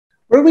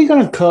What are we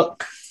going to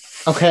cook?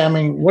 Okay, I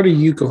mean, what are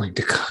you going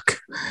to cook?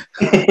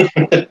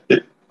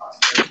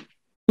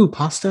 Ooh,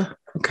 pasta?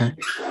 Okay.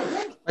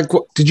 Like,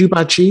 what, did you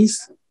buy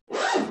cheese?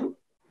 I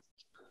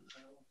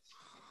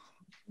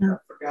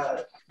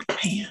forgot.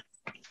 Man,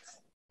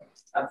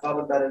 I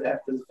thought about it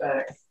after the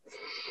fact.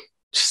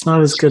 it's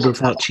not as good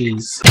without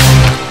cheese.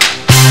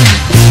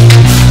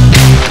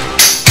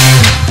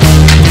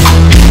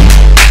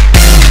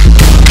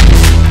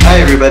 Hi,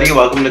 everybody.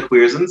 Welcome to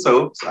Queers and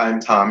Soaps. I'm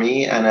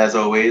Tommy, and as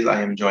always,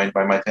 I am joined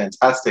by my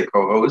fantastic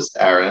co-host,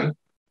 Aaron.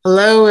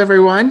 Hello,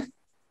 everyone.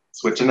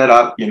 Switching it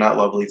up. You're not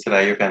lovely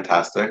today. You're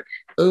fantastic.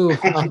 Ooh,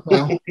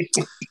 well,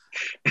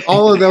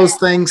 all of those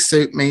things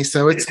suit me,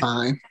 so it's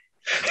fine.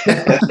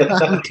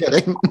 I'm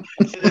kidding.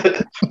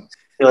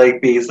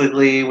 Like,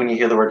 basically, when you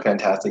hear the word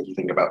fantastic, you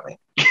think about me.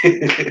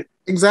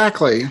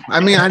 Exactly. I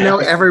mean, I know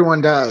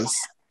everyone does.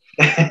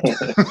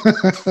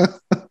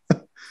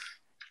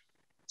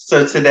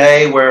 So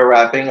today, we're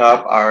wrapping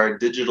up our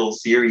digital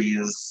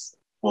series,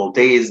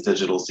 Days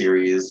digital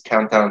series,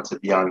 Countdown to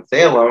Beyond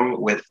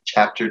Salem, with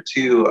Chapter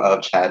 2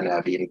 of Chad and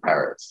Abby in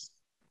Paris.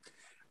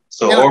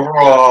 So Yeah.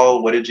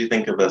 Overall, what did you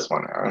think of this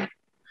one, Aaron?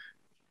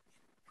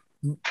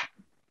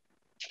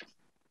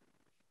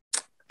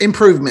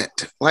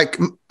 Improvement. Like,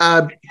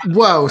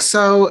 whoa.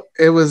 So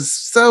it was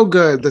so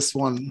good, this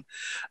one.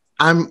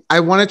 I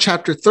wanted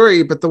chapter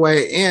 3, but the way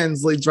it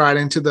ends leads right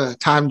into the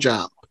time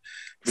jump.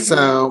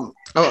 So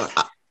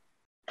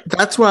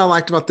that's what I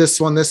liked about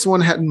this one. This one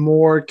had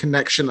more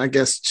connection, I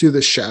guess, to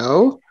the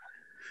show.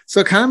 So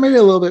it kind of made it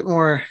a little bit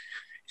more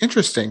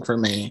interesting for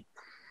me.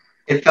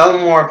 It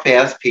felt more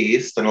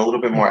fast-paced and a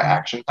little bit more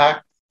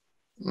action-packed.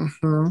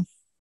 Mm-hmm.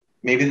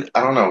 Maybe,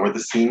 I don't know, were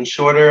the scenes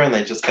shorter and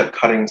they just kept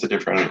cutting to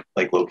different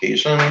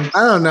locations?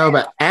 I don't know,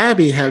 but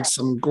Abby had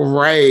some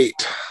great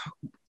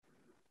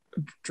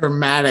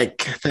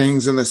dramatic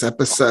things in this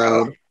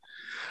episode.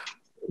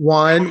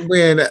 One,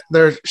 when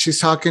she's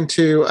talking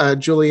to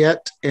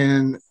Juliet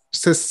and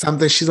says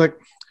something, she's like,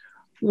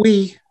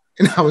 "We,"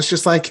 and I was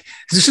just like,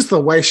 it's just the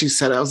way she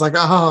said it. I was like,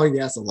 "Oh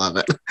yes, I love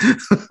it."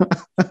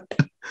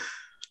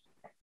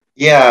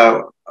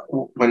 Yeah,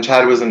 when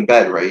Chad was in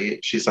bed, right?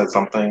 She said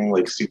something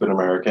like stupid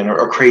American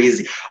or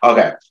crazy.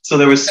 Okay, so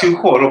there was 2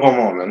 quotable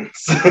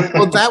moments.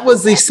 Well, that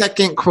was the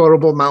second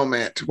quotable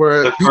moment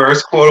where The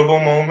first quotable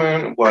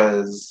moment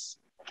was,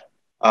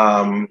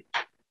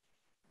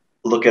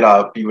 look it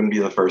up, you wouldn't be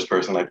the first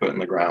person I put in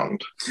the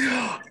ground.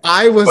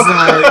 I was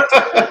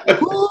like,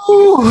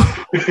 ooh,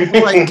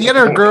 I'm like, get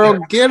her, girl,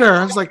 get her.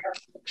 I was like,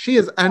 she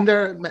is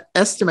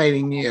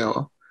underestimating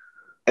you.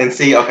 And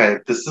see, okay,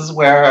 this is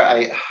where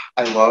I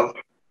love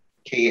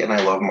Kate and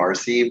I love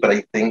Marcy, but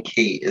I think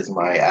Kate is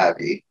my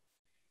Abby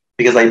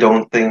because I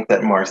don't think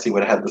that Marcy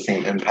would have had the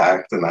same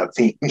impact in that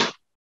scene.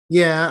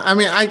 Yeah, I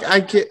mean, I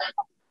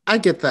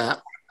get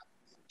that.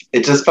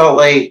 It just felt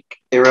like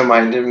it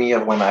reminded me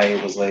of when I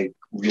was like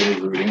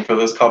really rooting for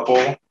this couple.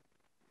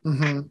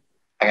 Mm-hmm.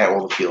 I got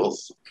all the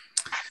feels.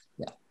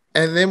 Yeah,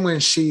 and then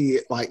when she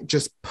like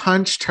just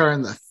punched her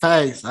in the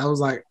face, I was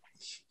like,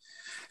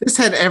 this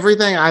had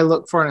everything I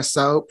look for in a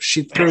soap.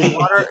 She threw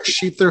water.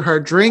 She threw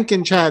her drink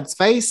in Chad's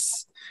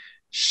face.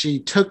 She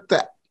took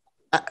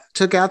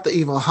out the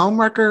evil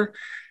homewrecker,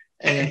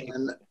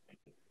 and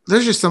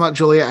there's just so much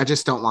Juliet I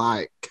just don't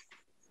like.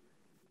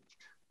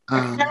 I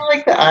kind of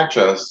like the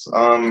actress.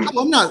 I'm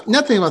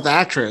nothing about the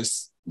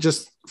actress,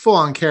 just full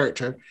on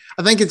character.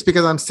 I think it's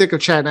because I'm sick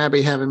of Chad and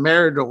Abby having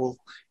marital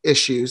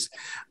issues.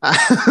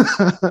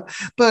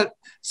 But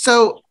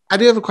so I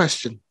do have a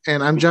question,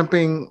 and I'm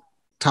jumping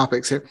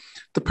topics here.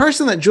 The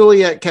person that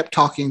Juliet kept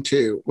talking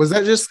to, was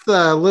that just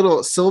the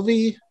little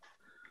Sylvie?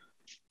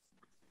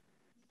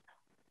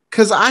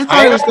 Because I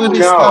thought it was going to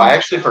be. No, I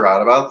actually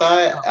forgot about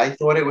that. I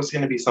thought it was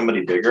going to be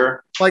somebody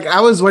bigger. Like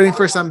I was waiting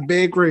for some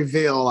big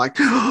reveal, like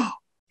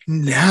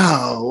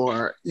no,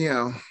 or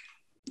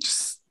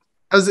just.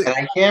 And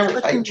I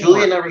can't.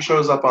 Julia never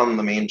shows up on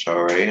the main show,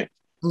 right?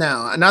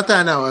 No, not that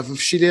I know of. If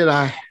she did,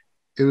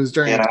 it was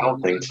during. Yeah, I don't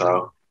think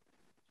so.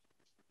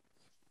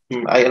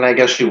 I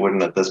guess she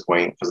wouldn't at this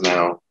point because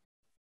now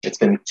it's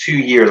been 2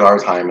 years our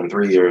time and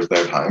 3 years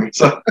their time.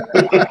 So,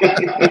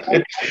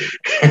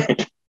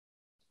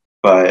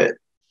 but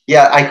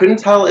yeah, I couldn't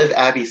tell if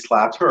Abby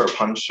slapped her or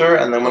punched her.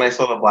 And then when I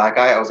saw the black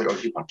eye, I was like, "Oh,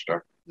 she punched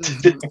her."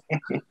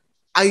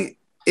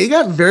 It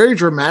got very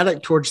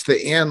dramatic towards the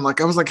end.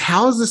 Like I was like,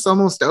 how is this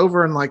almost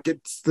over? And like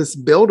it's this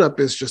buildup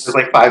is just there's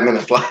like 5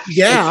 minutes left.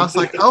 Yeah, I was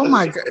like, oh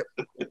my god.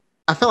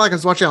 I felt like I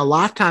was watching a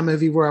Lifetime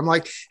movie where I'm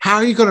like, how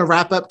are you going to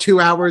wrap up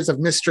 2 hours of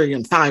mystery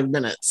in 5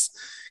 minutes?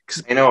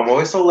 I know, I'm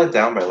always so let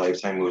down by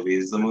Lifetime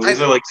movies. The movies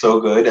are like so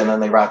good and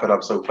then they wrap it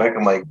up so quick.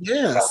 I'm like,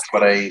 yes, that's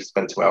what I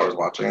spent 2 hours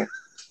watching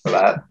for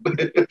that.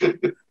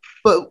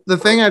 But the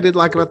thing I did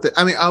like about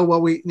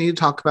we need to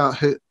talk about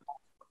who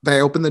they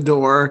opened the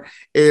door.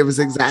 It was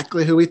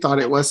exactly who we thought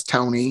it was,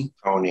 Tony.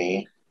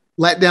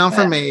 Let down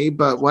for me,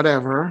 but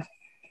whatever.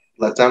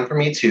 Let down for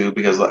me too,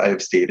 because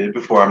I've stated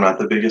before, I'm not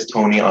the biggest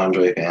Tony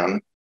Andre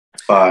fan,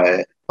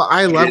 but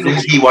I love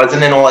he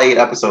wasn't in all 8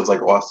 episodes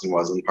like Austin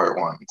was in part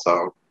 1.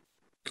 So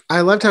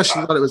I loved how she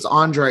thought it was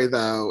Andre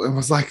though, and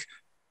was like,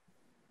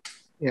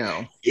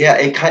 Yeah,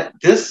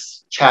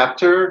 this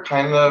chapter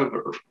kind of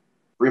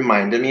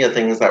reminded me of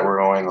things that were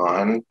going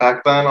on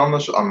back then on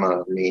on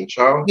the main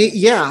show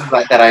yeah.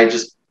 that I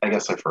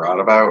guess I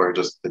forgot about or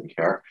just didn't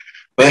care.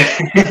 But,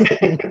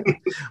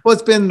 Well,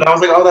 it's been. but I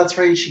was like, oh, that's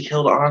right, she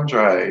killed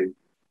Andre.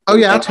 Oh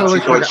yeah, I And totally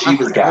she thought forgot. she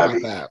was Gabby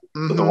that.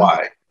 with a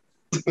Y.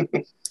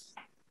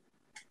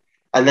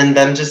 And then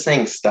them just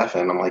saying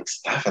Stefan, I'm like,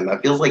 Stefan,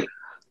 that feels like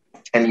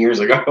 10 years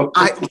ago.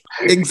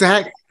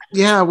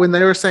 Yeah, when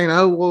they were saying,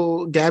 "Oh,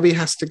 well, Gabby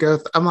has to go,"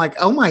 I'm like,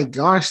 "Oh my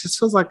gosh, this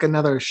feels like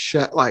another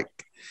shit." Like,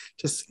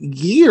 just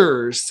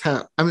years.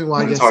 I mean,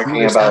 well, I guess talking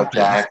years about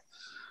have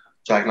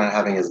Jack not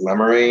having his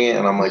memory,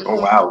 and I'm like, oh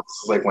wow,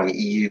 this is like when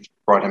Eve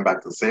brought him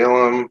back to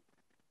Salem.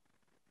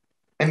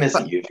 I miss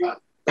Eve.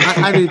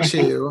 I do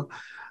too.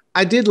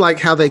 I did like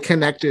how they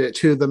connected it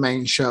to the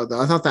main show,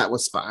 though. I thought that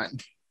was fun.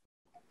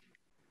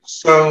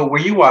 So, were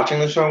you watching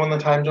the show when the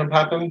time jump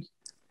happened?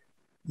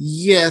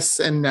 Yes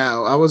and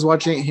no. I was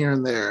watching it here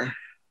and there.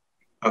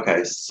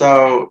 Okay,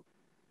 so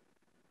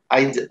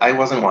I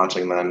wasn't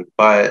watching then,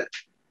 but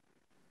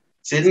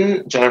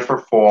didn't Jennifer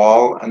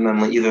fall, and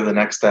then either the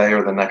next day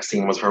or the next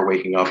scene was her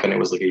waking up, and it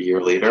was like a year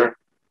later?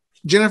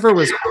 Jennifer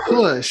was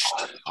pushed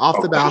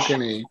off the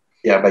balcony.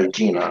 Yeah, by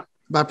Gina.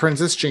 By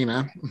Princess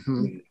Gina.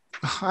 Mm-hmm.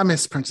 I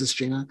miss Princess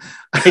Gina.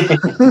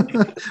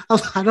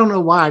 I don't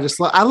know why.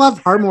 I love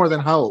her more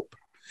than Hope.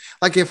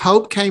 Like if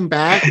Hope came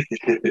back,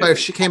 but if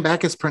she came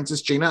back as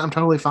Princess Gina, I'm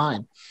totally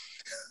fine.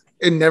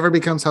 It never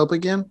becomes Hope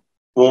again.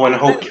 Well, when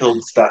Hope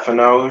killed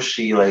Stefano,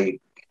 she like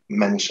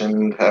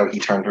mentioned how he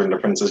turned her into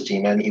Princess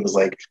Gina, and he was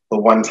like, "The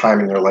one time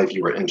in your life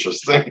you were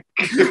interesting."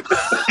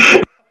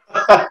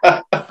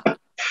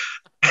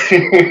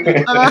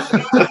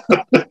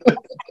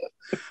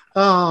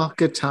 Oh,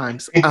 good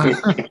times. Now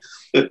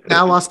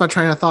I lost my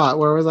train of thought.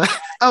 Where was I?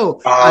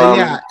 Oh,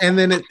 yeah. And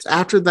then it's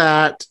after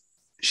that,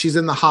 she's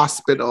in the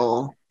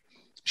hospital.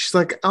 She's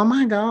like, "Oh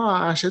my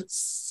gosh,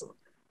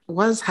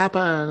 what's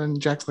happened?" And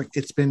Jack's like,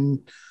 "It's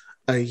been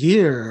a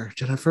year,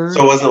 Jennifer."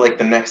 So was it like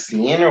the next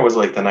scene, or was it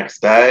like the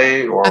next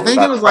day, or I think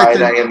was it was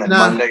Friday like and then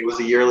Monday was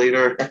a year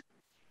later?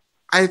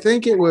 I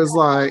think it was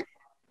like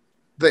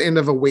the end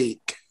of a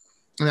week,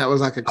 and that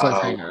was like a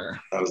cliffhanger.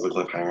 That was the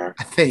cliffhanger.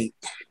 I think.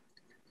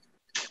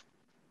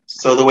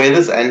 So the way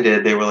this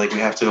ended, they were like, "We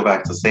have to go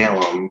back to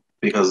Salem,"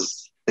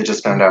 because they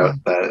just found out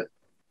that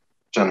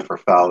Jennifer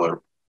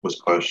Fowler was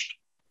pushed.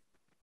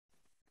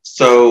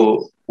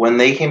 So when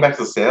they came back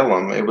to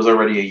Salem, it was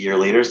already a year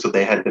later, so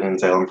they had been in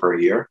Salem for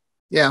a year?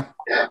 Yeah.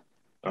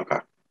 Okay.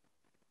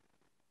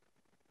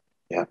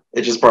 Yeah.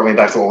 It just brought me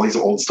back to all these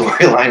old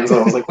storylines, and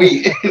I was like,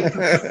 wait.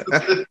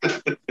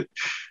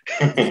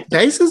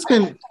 Days has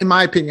been, in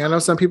my opinion, I know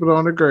some people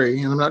don't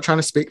agree, and I'm not trying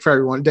to speak for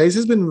everyone. Days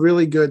has been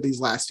really good these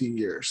last few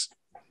years.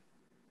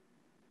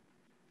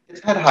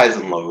 It's had highs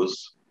and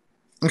lows.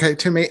 Okay,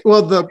 to me,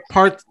 well,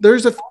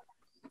 there's a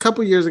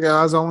couple years ago,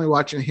 I was only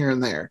watching here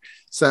and there.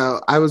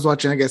 So I was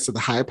watching, I guess, the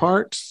high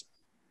parts,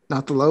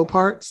 not the low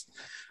parts.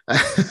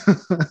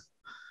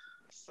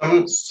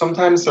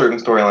 Sometimes certain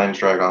storylines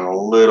drag on a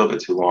little bit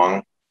too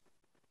long.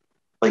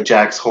 Like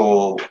Jack's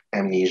whole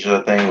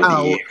amnesia thing with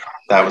Eve,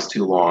 that was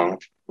too long.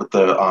 With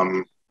the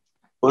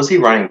what was he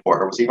running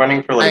for? Was he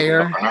running for like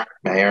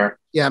mayor?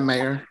 Yeah,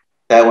 mayor.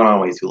 That went on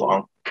way too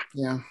long.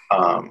 Yeah.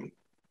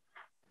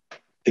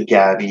 The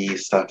Gabby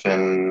stuff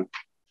the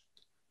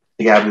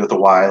Gabby with the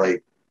Y,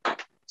 like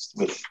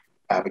with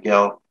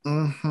Abigail.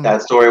 Mm-hmm.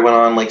 That story went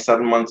on like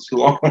 7 months too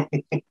long.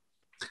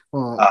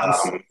 Well,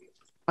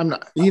 I'm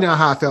not. You know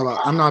how I feel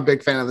about. I'm not a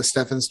big fan of the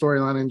Stefan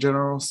storyline in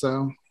general.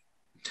 So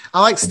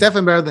I like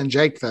Stefan better than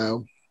Jake,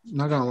 though. I'm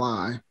not gonna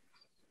lie.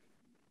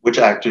 Which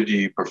actor do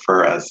you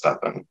prefer as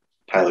Stefan?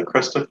 Tyler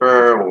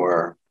Christopher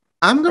or?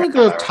 I'm gonna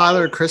go with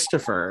Tyler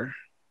Christopher.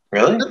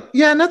 Really?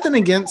 Yeah, nothing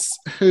against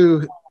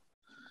who.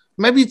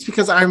 Maybe it's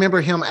because I remember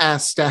him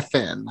as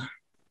Stefan.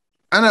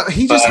 I know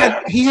he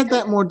had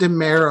that more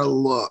DiMera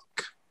look.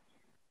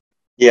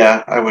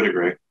 Yeah, I would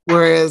agree.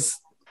 Whereas,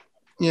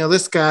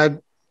 this guy, I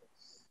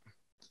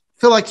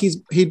feel like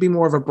he'd be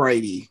more of a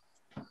Brady.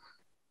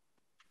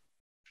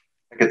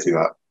 I could see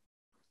that.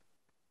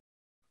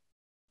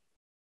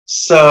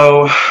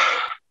 So,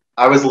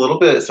 I was a little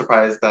bit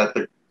surprised that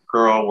the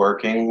girl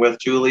working with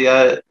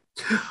Juliet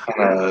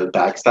kind of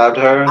backstabbed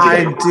her.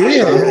 I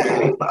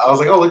did. I was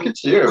like, "Oh, look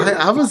at you!"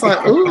 I was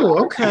like,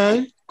 "Ooh,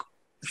 okay."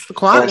 It's the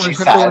quiet one. She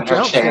sat in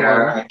her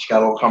chair and she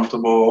got all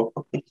comfortable.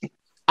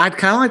 I'd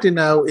kind of like to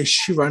know: is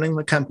she running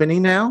the company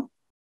now?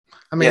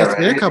 I mean, it's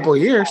been a couple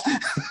of years.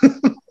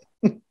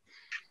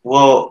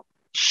 Well,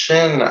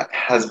 Shin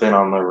has been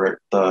on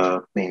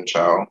the main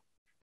show.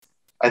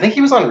 I think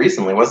he was on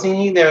recently. Wasn't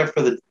he there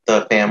for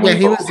the family? Yeah,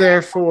 he was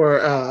there for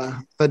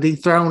the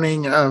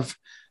dethroning of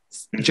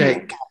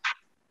Jake.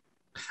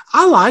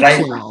 I like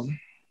him.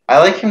 I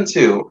like him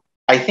too.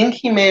 I think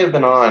he may have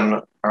been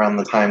on around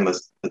the time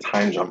the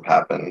time jump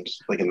happened,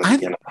 like in the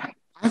beginning.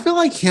 I feel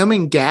like him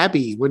and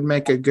Gabby would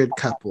make a good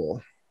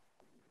couple.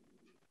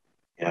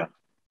 Yeah.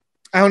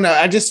 I don't know.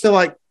 I just feel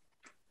like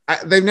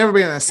they've never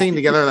been in a scene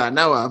together that I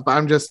know of, but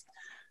I'm just,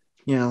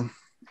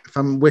 if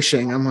I'm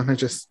wishing, I'm gonna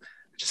just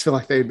feel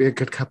like they'd be a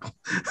good couple.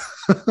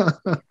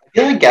 I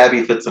feel like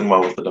Gabby fits in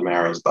well with the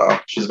Damaros, though.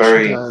 She's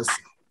very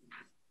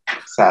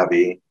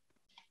savvy.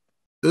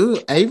 Ooh,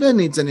 Ava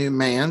needs a new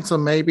man, so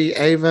maybe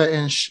Ava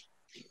and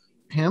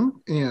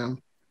him.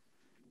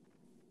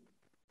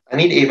 I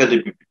need Ava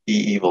to be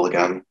evil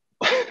again.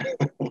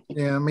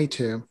 Yeah, me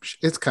too.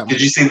 It's coming.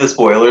 Did you see the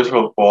spoilers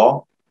for the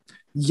fall?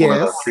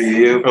 Yes. The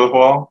preview for the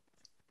fall?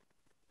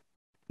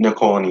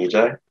 Nicole and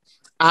EJ.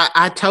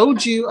 I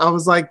told you, I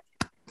was like,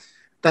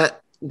 that's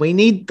what we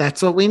need.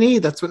 That's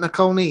what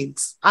Nicole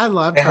needs. I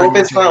hope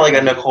it's not like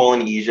a Nicole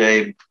and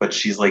EJ, but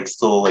she's like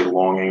still like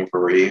longing for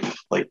Rafe.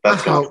 Like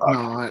that's I hope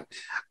not.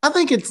 I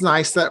think it's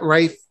nice that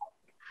Rafe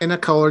and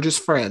Nicole are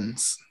just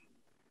friends.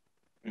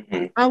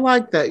 Mm-hmm. I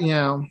like that,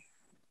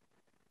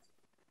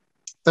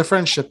 the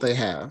friendship they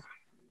have.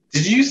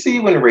 Did you see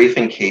when Rafe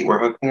and Kate were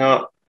hooking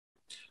up?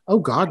 Oh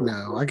God,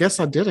 no. I guess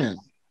I didn't.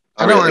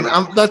 I don't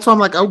remember. That's why I'm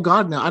like, oh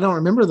God, no. I don't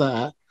remember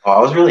that. Oh, I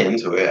was really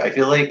into it. I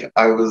feel like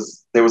there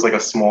was like a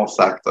small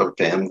sect of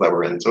fans that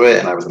were into it,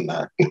 and I was in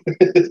that.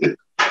 It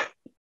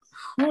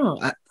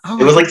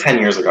was like 10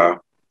 years ago.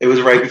 It was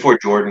right before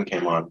Jordan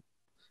came on.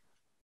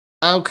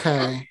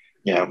 Okay.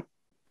 Yeah.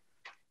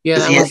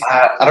 Yeah.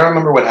 I don't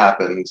remember what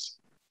happened.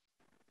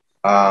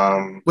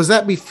 Was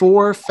that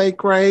before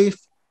Fake Rafe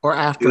or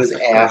after? It was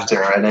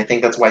after, and I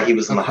think that's why he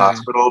was in the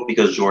hospital,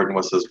 because Jordan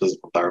was his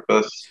physical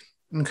therapist.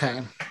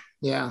 Okay.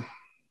 Yeah.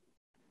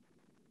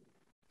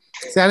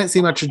 See, I didn't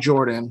see much of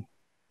Jordan.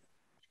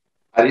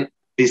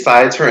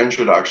 Besides her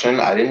introduction,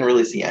 I didn't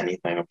really see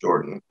anything of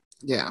Jordan.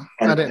 Yeah,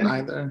 I didn't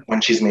either.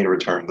 When she's made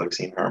returns, I've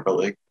seen her, but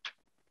like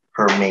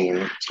her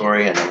main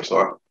story, I never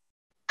saw.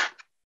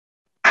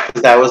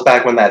 That was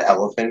back when that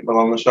elephant was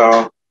on the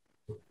show.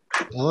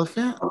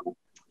 Elephant?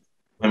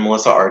 When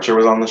Melissa Archer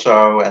was on the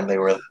show, and they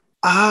were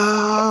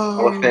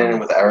elephant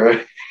with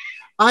Eric.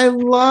 I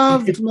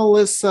loved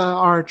Melissa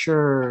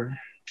Archer.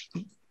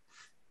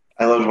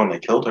 I loved when they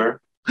killed her.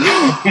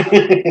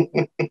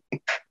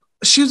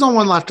 She was on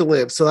One Life to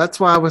Live, so that's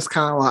why I was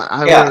kind of like,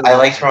 I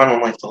liked her on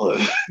One Life to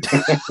Live.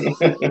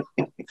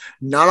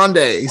 Not on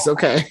Days,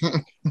 okay.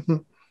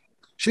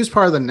 She was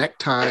part of the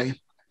Necktie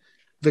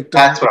victim.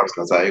 That's what I was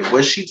gonna say.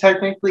 Was she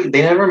technically?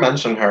 They never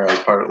mentioned her as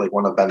part of like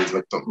one of Ben's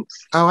victims.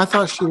 Oh, I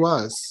thought she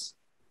was.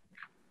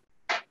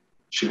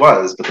 She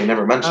was, but they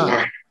never mentioned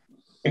her.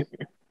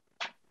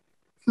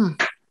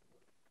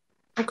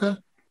 Okay.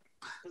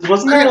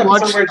 Wasn't there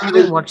I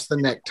didn't watch the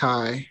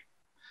Necktie.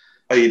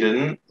 Oh, you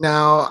didn't?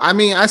 No, I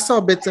mean, I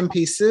saw bits and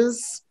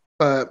pieces,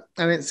 but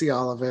I didn't see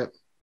all of it.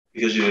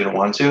 Because you didn't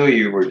want to,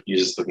 or you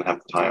just didn't have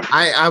the time?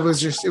 I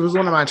was just, it was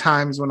one of my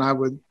times when I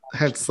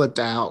had slipped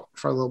out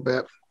for a little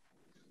bit.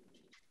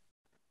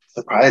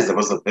 Surprised it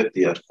was the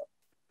 50th.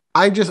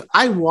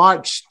 I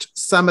watched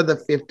some of the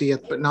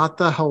 50th, but not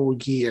the whole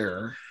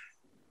year.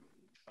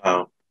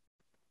 Oh.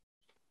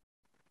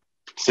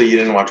 So you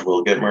didn't watch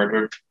Will Get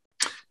Murdered?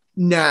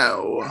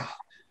 No.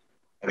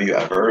 Have you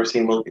ever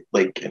seen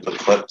like in the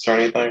clips or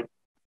anything?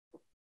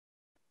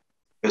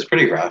 It was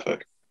pretty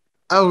graphic.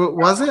 Oh,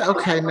 was it?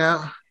 Okay,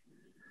 no.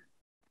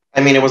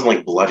 I mean, it wasn't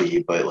like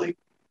bloody, but like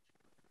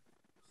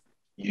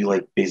you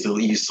like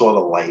basically you saw the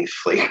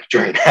life like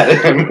during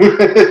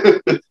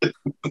that.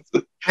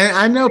 And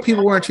I know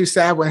people weren't too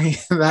sad when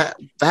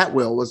that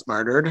Will was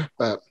murdered,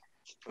 but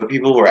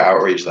people were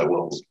outraged that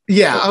Will.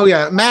 Yeah. Oh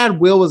yeah. Mad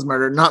Will was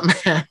murdered, not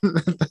Mad.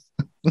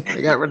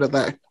 They got rid of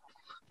that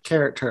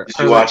character.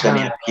 Did you watch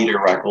any of Peter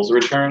Reckles'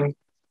 return?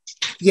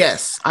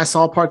 Yes, I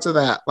saw parts of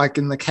that, like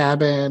in the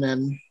cabin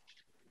and.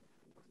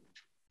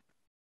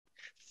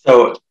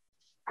 So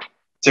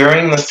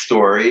during the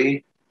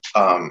story,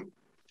 I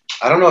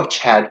don't know if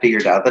Chad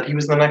figured out that he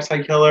was the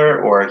Necktie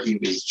killer, or he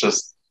was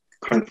just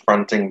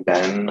confronting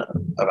Ben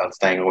about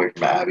staying away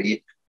from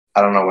Abby.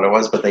 I don't know what it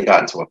was, but they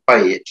got into a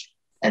fight,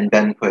 and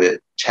Ben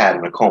put Chad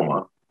in a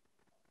coma.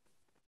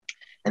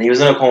 And he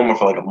was in a coma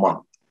for like a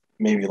month,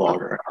 maybe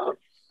longer.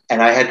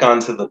 And I had gone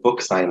to the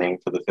book signing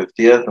for the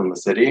 50th in the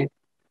city.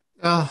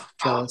 Oh,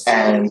 jealous.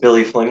 And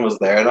Billy Flynn was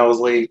there, and I was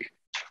like,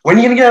 when are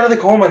you going to get out of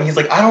the coma? And he's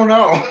like, I don't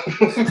know.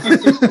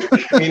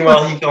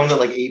 Meanwhile, he filmed it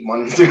like 8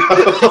 months ago.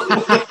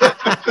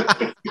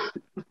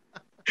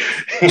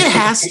 It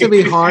has to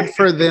be hard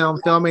for them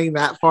filming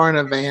that far in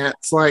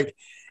advance. Like,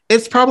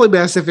 it's probably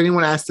best if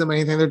anyone asks them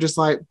anything, they're just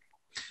like,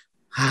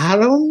 I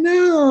don't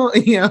know,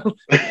 you know.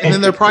 And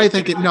then they're probably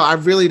thinking, no, I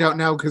really don't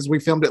know because we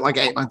filmed it like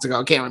 8 months ago.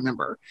 I can't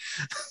remember.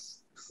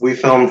 We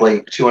filmed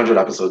like 200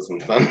 episodes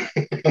since then.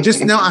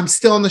 Just know I'm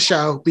still on the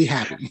show. Be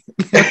happy.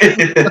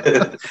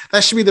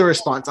 That should be the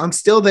response. I'm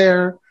still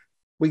there.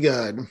 We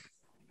good.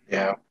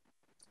 Yeah.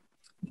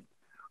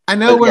 I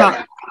know we're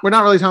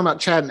not really talking about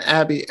Chad and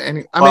Abby.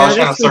 I was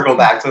trying to circle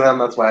back to them.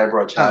 That's why I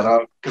brought Chad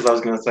up, because I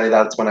was going to say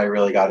that's when I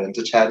really got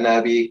into Chad and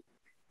Abby,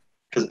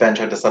 because Ben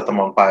tried to set them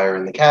on fire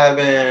in the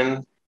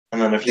cabin,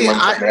 and then a few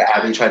months later,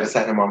 Abby tried to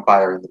set him on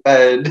fire in the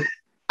bed.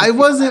 I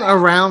wasn't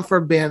around for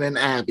Ben and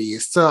Abby,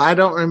 so I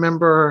don't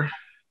remember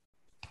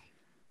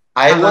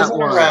I how that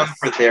wasn't around was.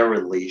 for their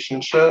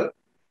relationship.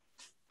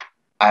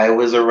 I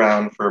was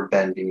around for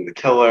Ben being the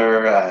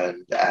killer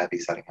and Abby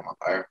setting him on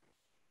fire.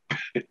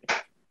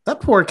 That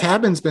poor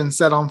cabin's been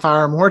set on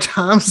fire more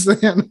times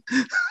than.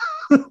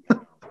 What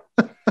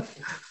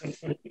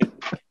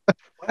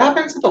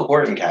happened to the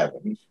Horton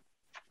cabin?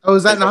 Oh,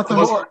 is that Is not that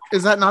the the most-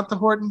 is that not the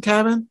Horton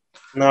cabin?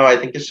 No, I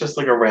think it's just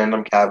like a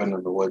random cabin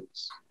in the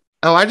woods.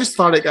 Oh, I just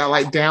thought it got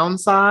like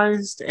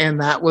downsized,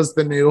 and that was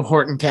the new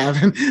Horton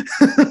cabin.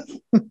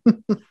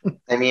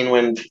 I mean,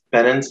 when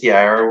Ben and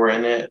Tiara were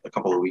in it a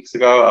couple of weeks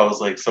ago, I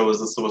was like, so is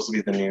this supposed to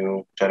be the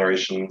new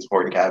generation's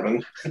Horton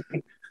cabin?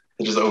 They're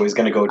just always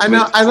going to go to I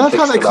know. it. I love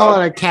how they call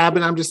up. it a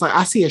cabin. I'm just like,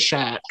 I see a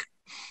shack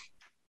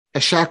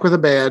with a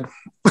bed.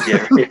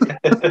 Yeah.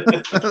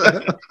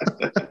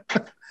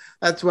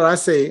 That's what I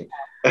see.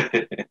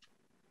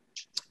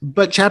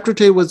 But chapter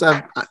 2 was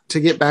to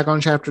get back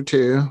on chapter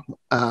 2.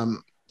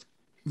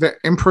 The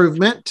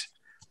improvement.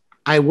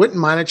 I wouldn't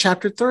mind a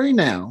chapter 3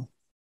 now.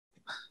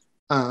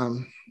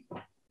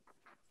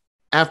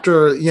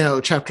 After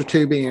chapter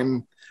 2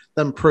 being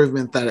the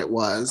improvement that it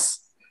was.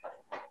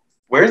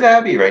 Where's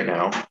Abby right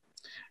now?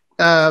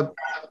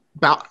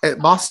 About at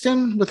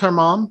Boston with her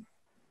mom.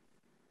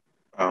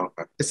 Oh,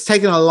 okay. It's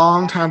taken a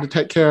long time to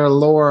take care of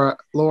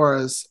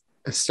Laura's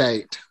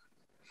estate.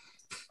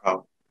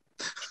 Oh.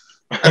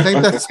 I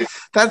think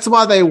that's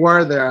why they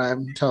were there,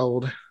 I'm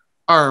told.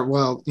 Or,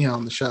 well,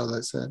 on the show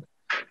they said.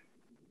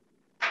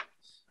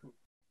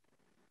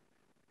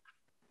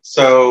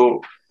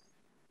 So,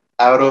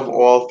 out of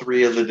all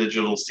 3 of the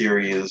digital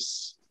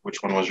series, which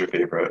one was your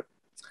favorite?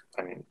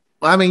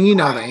 I mean, you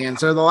know the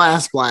answer. The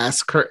Last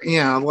Blast crew.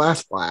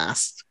 Last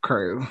Blast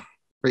crew.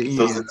 So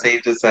is it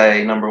safe to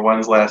say number 1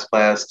 is Last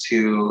Blast,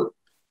 2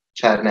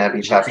 Chad and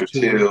Abby chapter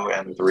 2,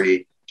 and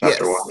 3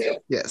 chapter 1?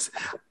 Yes.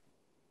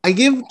 I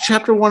give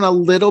chapter 1 a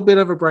little bit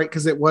of a break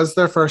because it was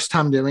their first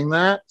time doing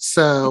that.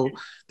 So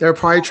they're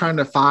probably trying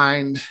to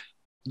find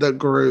the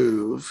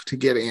groove to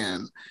get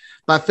in.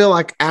 But I feel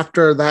like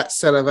after that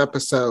set of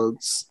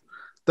episodes,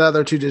 the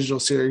other 2 digital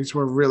series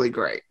were really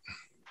great.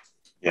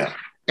 Yeah.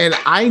 And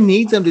I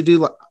need them to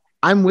do,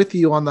 I'm with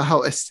you on the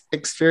whole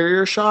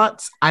exterior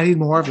shots. I need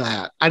more of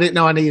that. I didn't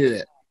know I needed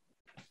it.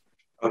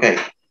 Okay.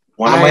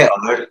 One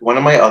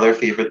of my other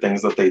favorite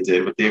things that they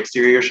did with the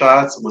exterior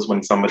shots was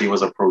when somebody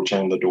was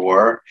approaching the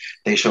door,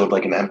 they showed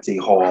like an empty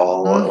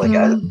hall,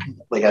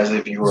 like as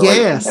if you were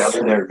like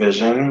in their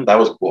vision. That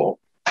was cool.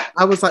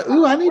 I was like,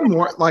 ooh, I need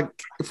more. Like,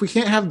 if we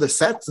can't have the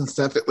sets and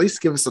stuff, at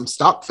least give us some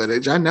stock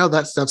footage. I know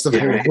that stuff's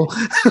available.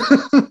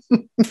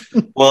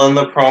 Well, in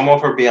the promo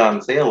for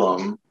Beyond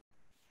Salem,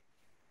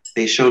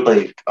 they showed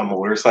like a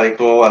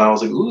motorcycle, and I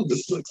was like, "Ooh,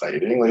 this is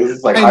exciting!" Like, this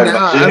is like I know.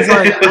 I was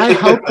like, I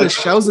hope this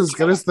show's as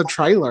good as the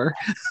trailer.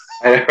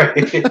 And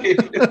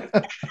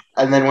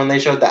then when they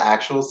showed the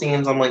actual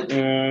scenes, I'm like,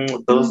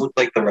 those look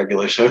like the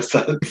regular show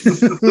sets.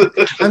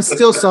 I'm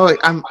still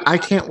I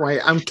can't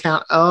wait.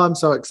 I'm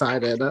so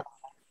excited.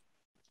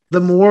 The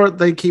more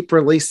they keep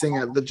releasing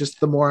it,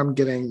 the more I'm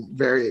getting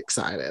very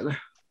excited.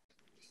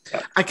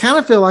 Yeah. I kind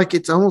of feel like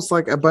it's almost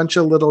like a bunch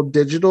of little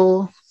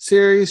digital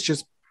series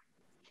just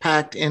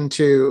packed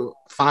into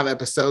 5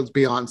 episodes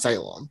Beyond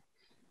Salem.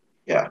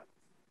 Yeah.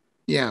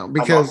 Yeah,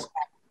 because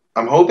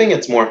I'm hoping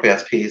it's more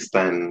fast-paced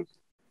than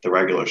the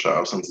regular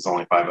show since it's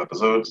only 5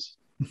 episodes.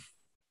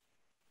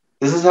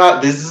 This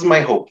is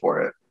my hope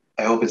for it.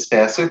 I hope it's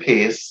faster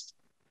paced.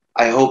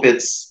 I hope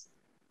it's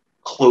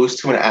close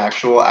to an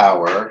actual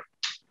hour.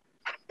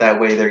 That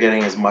way they're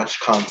getting as much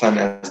content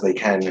as they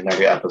can in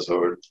every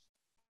episode.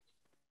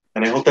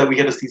 And I hope that we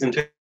get a season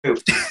 2.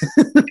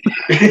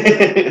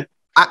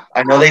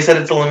 I know they said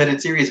it's a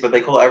limited series, but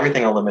they call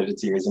everything a limited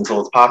series until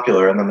it's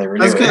popular, and then they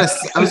renew it.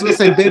 I was going to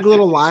say Big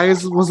Little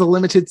Lies was a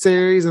limited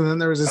series, and then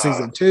there was a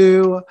season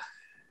 2.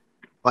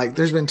 Like,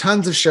 there's been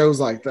tons of shows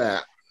like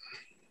that.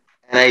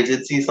 And I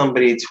did see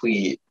somebody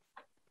tweet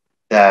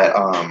that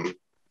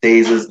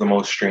Days is the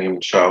most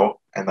streamed show,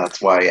 and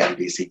that's why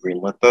NBC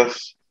greenlit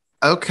this.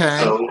 Okay.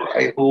 So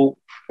I hope.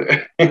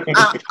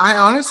 I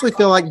honestly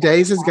feel like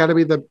Days has got to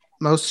be the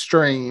most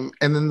streamed,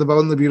 and then The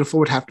Bold and the Beautiful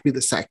would have to be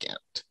the second.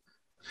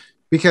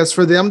 Because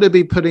for them to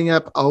be putting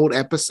up old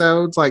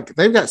episodes, like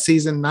they've got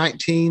season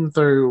 19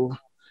 through,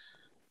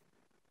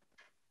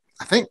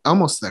 I think,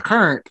 almost the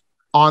current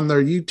on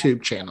their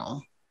YouTube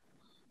channel.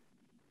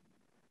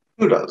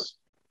 Who does?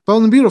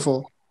 Bold and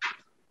Beautiful.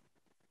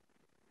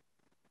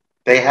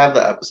 They have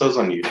the episodes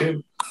on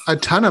YouTube? A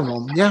ton of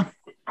them, yeah.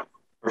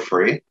 For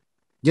free?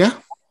 Yeah.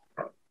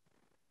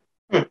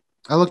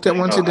 I looked at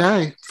one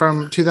today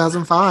from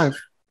 2005.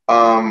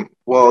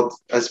 Well,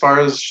 as far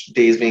as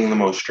Days being the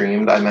most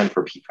streamed, I meant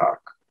for Peacock.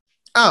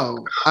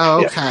 Oh,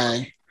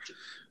 okay. Yeah.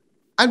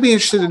 I'd be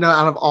interested to know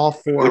out of all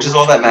 4. Which is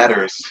all that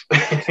matters.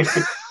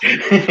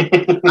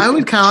 I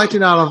would kind of like to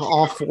know out of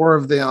all 4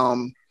 of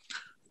them,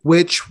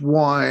 which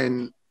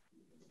one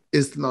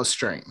is the most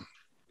streamed.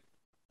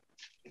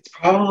 It's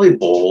probably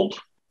Bold,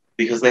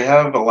 because they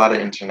have a lot of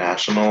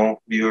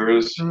international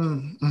viewers.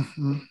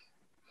 Mm-hmm.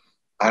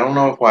 I don't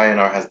know if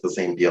Y&R has the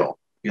same deal,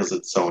 because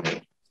it's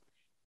Sony.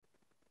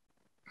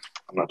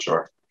 I'm not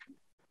sure.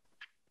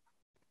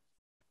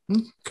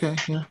 Okay,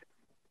 yeah.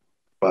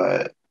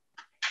 But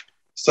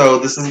so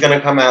this is going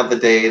to come out the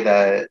day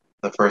that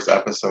the first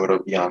episode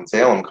of Beyond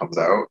Salem comes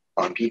out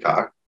on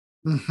Peacock.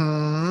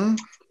 Mm-hmm.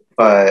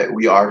 But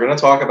we are going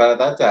to talk about it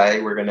that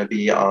day. We're going to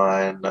be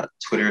on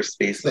Twitter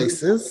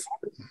Spaces.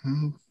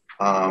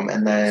 Mm-hmm.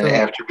 And then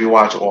after we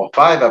watch all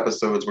 5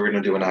 episodes, we're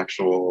going to do an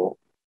actual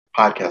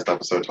podcast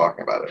episode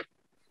talking about it.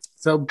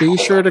 So be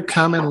sure to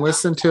come and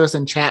listen to us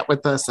and chat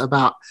with us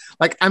about,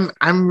 like,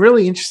 I'm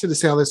really interested to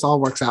see how this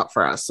all works out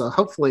for us. So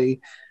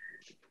hopefully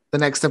the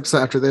next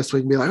episode after this,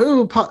 we can be like,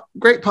 ooh,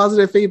 great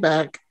positive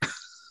feedback.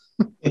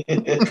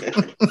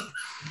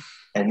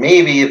 And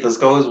maybe if this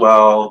goes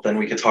well, then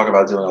we could talk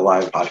about doing a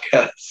live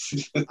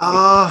podcast.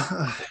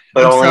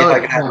 But only if I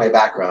can have my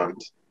background.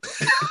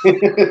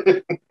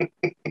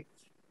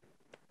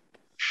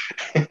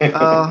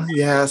 Oh,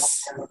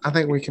 yes. I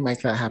think we can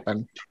make that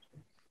happen.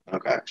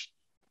 Okay.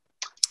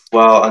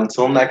 Well,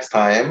 until next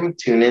time,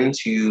 tune in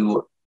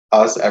to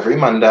us every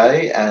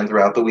Monday and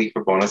throughout the week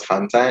for bonus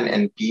content.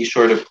 And be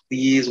sure to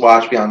please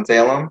watch Beyond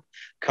Salem,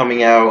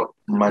 coming out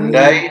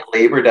Monday,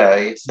 Labor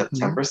Day,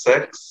 September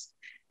 6th,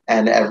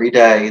 and every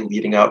day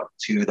leading up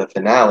to the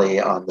finale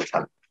on the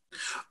 10th.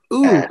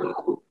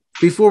 Ooh,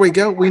 before we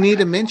go, we need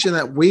to mention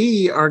that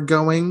we are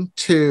going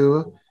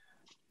to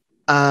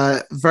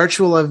a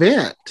virtual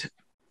event.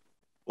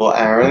 Well,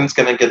 Aaron's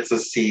going to get to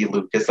see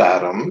Lucas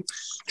Adams.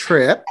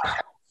 Trip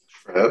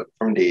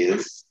from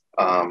D's.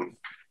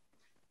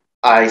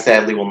 I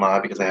sadly will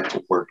not because I have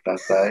to work that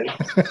day.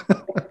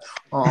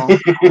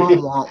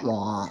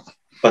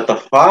 But the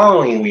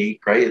following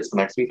week, right? It's the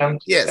next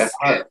weekend? Yes.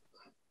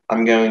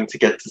 I'm going to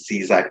get to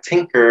see Zach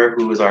Tinker,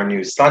 who is our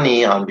new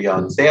Sonny on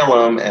Beyond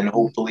Salem, and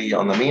hopefully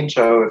on the main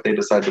show, if they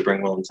decide to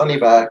bring Will and Sonny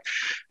back,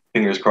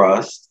 fingers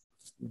crossed.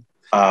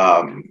 So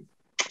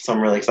I'm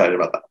really excited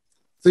about that.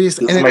 So this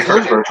is my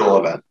first virtual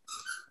event.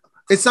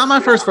 It's not my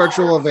first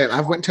virtual event.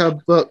 I went to a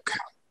book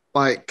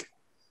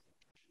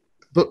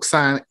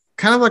sign,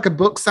 kind of like a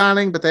book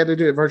signing, but they had to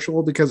do it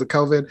virtual because of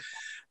COVID.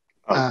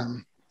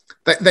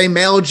 They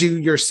mailed you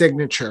your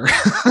signature.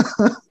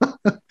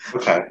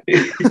 Okay.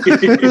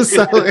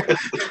 So I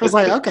was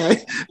like,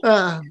 okay.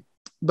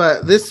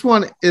 But this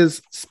one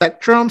is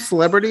Spectrum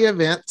Celebrity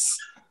Events.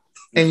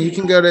 And you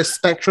can go to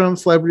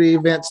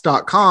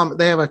spectrumcelebrityevents.com.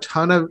 They have a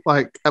ton of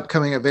like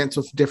upcoming events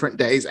with different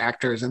days,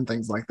 actors, and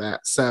things like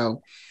that.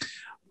 So,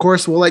 of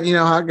course, we'll let you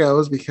know how it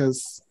goes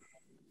because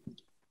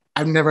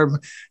I'm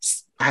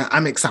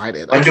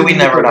excited. When do we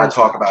never not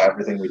talk about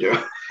everything we do?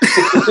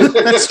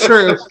 That's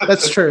true.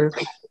 That's true.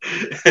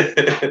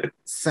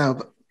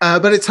 So,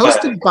 but it's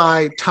hosted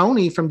by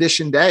Tony from Dish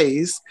and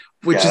Days,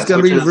 which is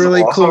going to be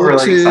really cool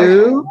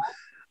too.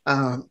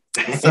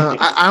 So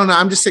I don't know.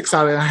 I'm just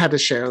excited. I had to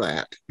share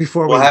that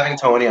before. Well, having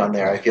Tony on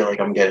there, I feel like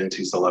I'm getting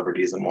 2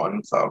 celebrities in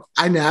one. So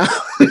I know.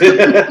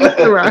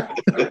 Right.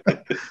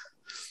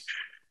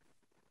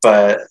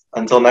 But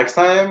until next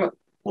time,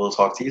 we'll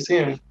talk to you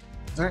soon.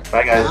 All right.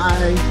 Bye, guys.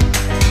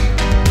 Bye.